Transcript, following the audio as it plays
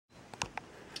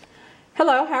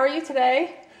Hello, how are you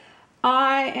today?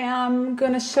 I am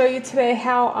going to show you today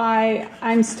how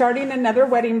I'm starting another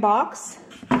wedding box.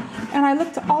 And I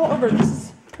looked all over. This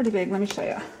is pretty big. Let me show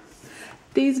you.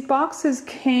 These boxes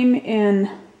came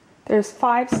in, there's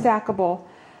 5 stackable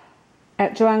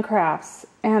at Joann Crafts.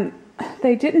 And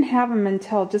they didn't have them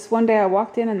until just one day I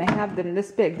walked in and they had them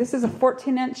this big. This is a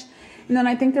 14-inch, and then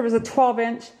I think there was a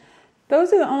 12-inch.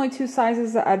 Those are the only 2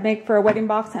 sizes that I'd make for a wedding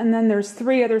box, and then there's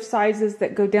 3 other sizes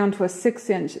that go down to a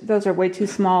 6-inch. Those are way too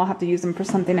small. I'll have to use them for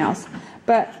something else.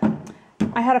 But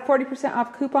I had a 40%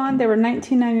 off coupon. They were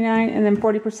 $19.99 and then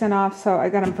 40% off, so I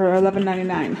got them for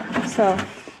 $11.99. So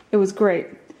it was great.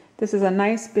 This is a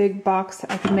nice big box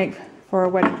I can make for a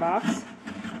wedding box.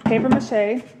 Paper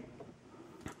mache.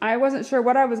 I wasn't sure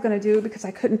what I was going to do because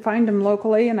I couldn't find them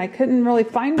locally, and I couldn't really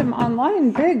find them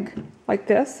online big like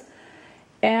this.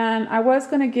 And I was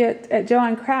going to get at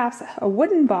Joann Crafts a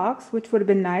wooden box, which would have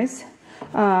been nice.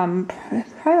 Probably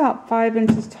about 5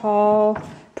 inches tall,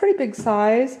 pretty big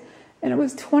size. And it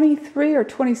was $23 or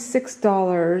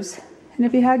 $26. And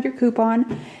if you had your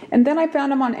coupon. And then I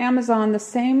found them on Amazon, the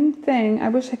same thing. I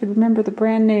wish I could remember the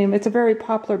brand name. It's a very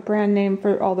popular brand name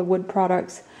for all the wood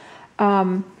products.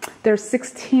 They're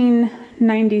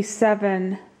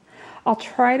 $16.97. I'll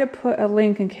try to put a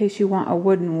link in case you want a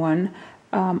wooden one.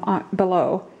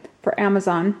 Below for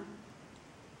Amazon.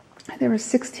 They were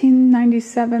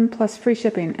 $16.97 plus free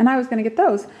shipping, and I was going to get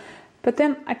those, but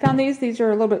then I found these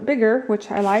are a little bit bigger,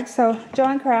 which I like. So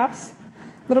Joann Crafts,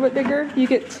 a little bit bigger. You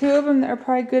get 2 of them that are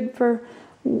probably good for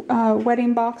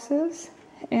wedding boxes.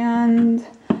 And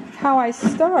how I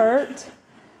start,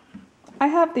 I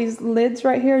have these lids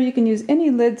right here. You can use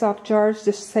any lids off jars,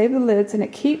 just save the lids, and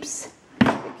it keeps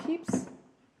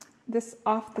this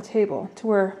off the table to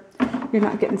where you're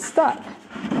not getting stuck.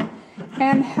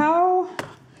 And how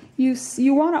you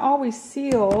want to always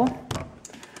seal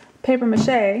paper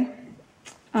mache.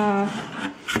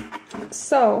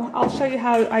 So I'll show you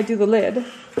how I do the lid.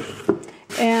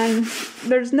 And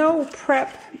there's no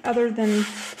prep other than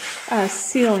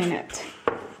sealing it.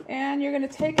 And you're going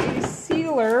to take a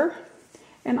sealer,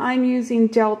 and I'm using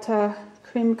Delta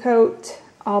Cream Coat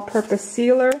All-Purpose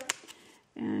Sealer.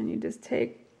 And you just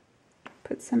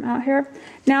put some out here.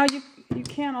 Now you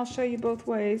can, I'll show you both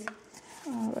ways.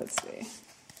 Let's see if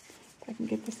I can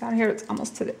get this out of here. It's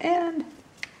almost to the end.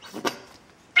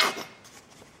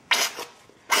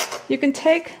 You can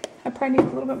take, I probably need a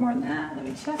little bit more than that. Let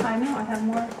me check. I know I have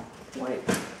more white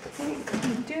paint than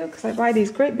you do because I buy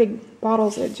these great big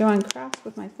bottles at Joann Crafts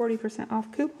with my 40% off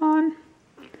coupon.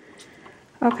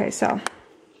 Okay, so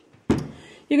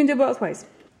you can do both ways.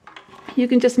 You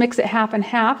can just mix it half and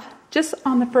half just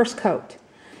on the first coat.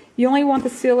 You only want the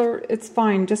sealer, it's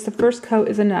fine, just the first coat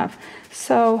is enough.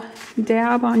 So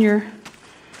dab on your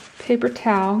paper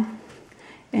towel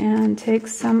and take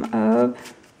some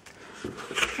of,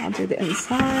 I'll do the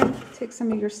inside, take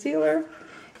some of your sealer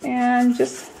and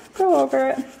just go over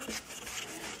it.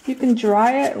 You can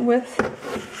dry it with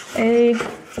a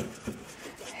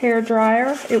hair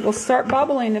dryer. It will start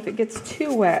bubbling if it gets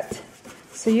too wet.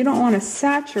 So you don't want to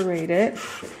saturate it.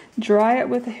 Dry it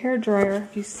with a hair dryer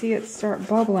if you see it start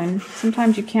bubbling.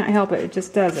 Sometimes you can't help it, it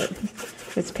just does it.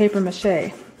 It's paper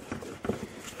mache.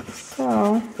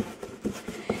 So,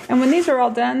 and when these are all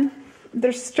done,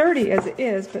 they're sturdy as it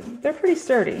is, but they're pretty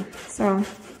sturdy. So,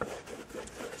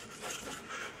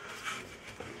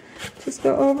 just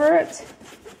go over it,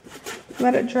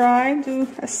 let it dry, do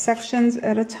sections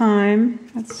at a time.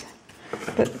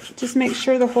 But just make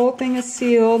sure the whole thing is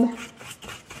sealed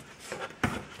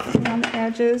around the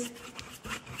edges.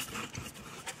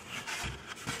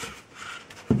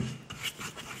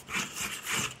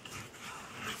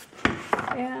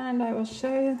 And I will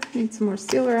show you, need some more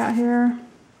sealer out here.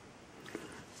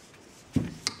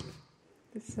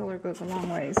 This sealer goes a long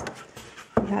ways.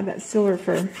 I've had that sealer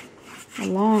for a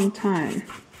long time.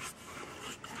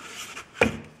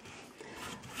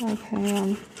 Okay,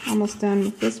 I'm almost done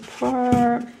with this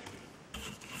part.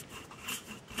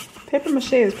 Paper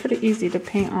mache is pretty easy to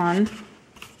paint on.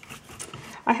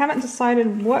 I haven't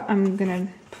decided what I'm going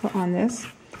to put on this.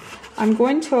 I'm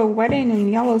going to a wedding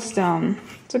in Yellowstone.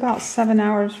 It's about 7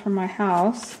 hours from my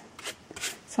house.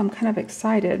 So I'm kind of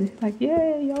excited. Like,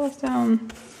 yay, Yellowstone.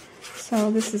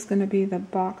 So this is going to be the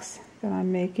box that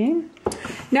I'm making.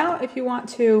 Now if you want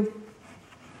to,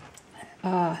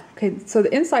 okay, so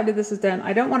the inside of this is done.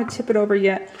 I don't want to tip it over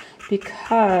yet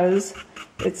because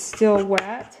it's still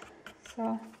wet.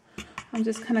 So I'm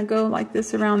just kind of go like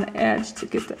this around the edge to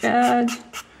get the edge,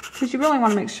 because you really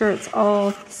want to make sure it's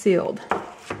all sealed.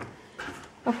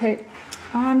 Okay,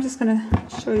 I'm just going to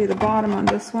show you the bottom on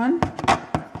this one.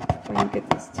 So you get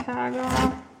this tag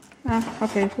off.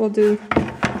 Okay, we'll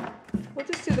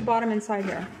just do the bottom inside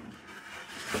here.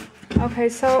 Okay,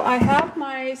 so I have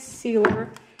my sealer,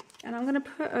 and I'm going to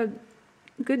put a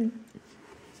good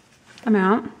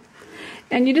amount.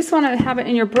 And you just want to have it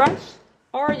in your brush,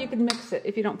 or you can mix it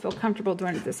if you don't feel comfortable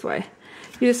doing it this way.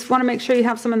 You just want to make sure you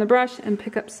have some in the brush and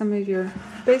pick up some of your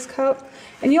base coat.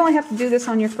 And you only have to do this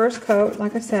on your first coat,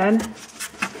 like I said.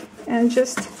 And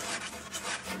just,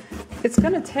 it's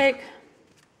going to take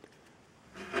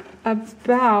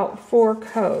about 4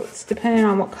 coats, depending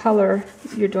on what color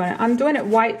you're doing it. I'm doing it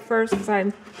white first because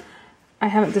I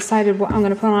haven't decided what I'm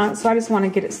going to put on it, so I just want to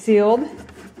get it sealed.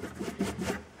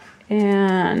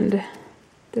 And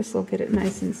this will get it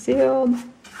nice and sealed.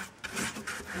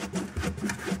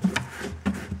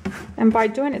 And by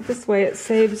doing it this way, it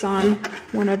saves on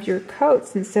one of your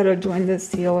coats instead of doing the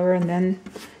sealer and then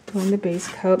doing the base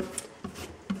coat.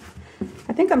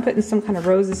 I think I'm putting some kind of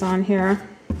roses on here.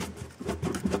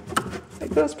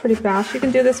 It goes pretty fast. You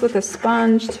can do this with a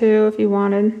sponge too if you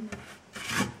wanted.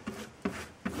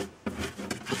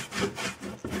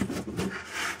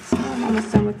 So I'm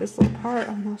almost done with this little part.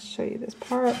 I'll show you this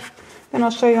part. Then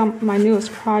I'll show you my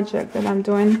newest project that I'm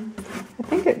doing. I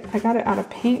think I got it out of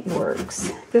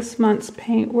Paintworks. This month's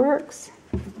Paintworks.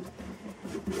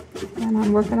 And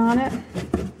I'm working on it.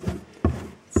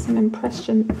 Some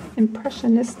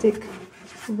impressionistic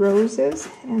roses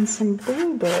and some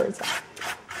bluebirds.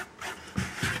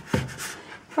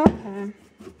 Okay.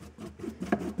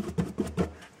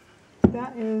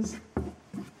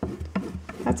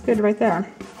 That's good right there.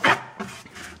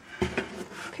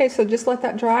 Okay, so just let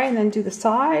that dry and then do the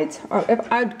sides. Or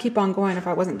I'd keep on going if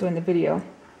I wasn't doing the video.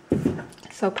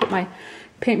 So I'll put my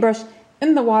paintbrush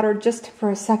in the water just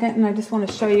for a second, and I just want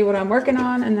to show you what I'm working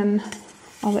on, and then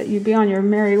I'll let you be on your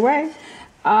merry way.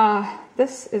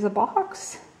 This is a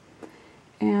box,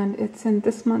 and it's in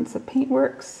this month's of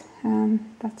Paintworks,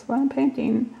 and that's what I'm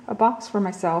painting, a box for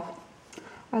myself.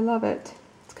 I love it.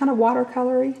 It's kind of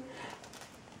watercolory.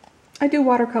 I do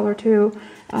watercolor too.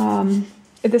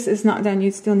 If this is not done,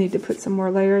 you still need to put some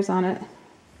more layers on it.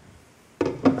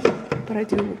 But I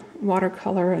do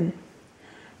watercolor and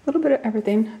a little bit of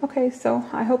everything. Okay, so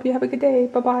I hope you have a good day.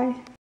 Bye-bye.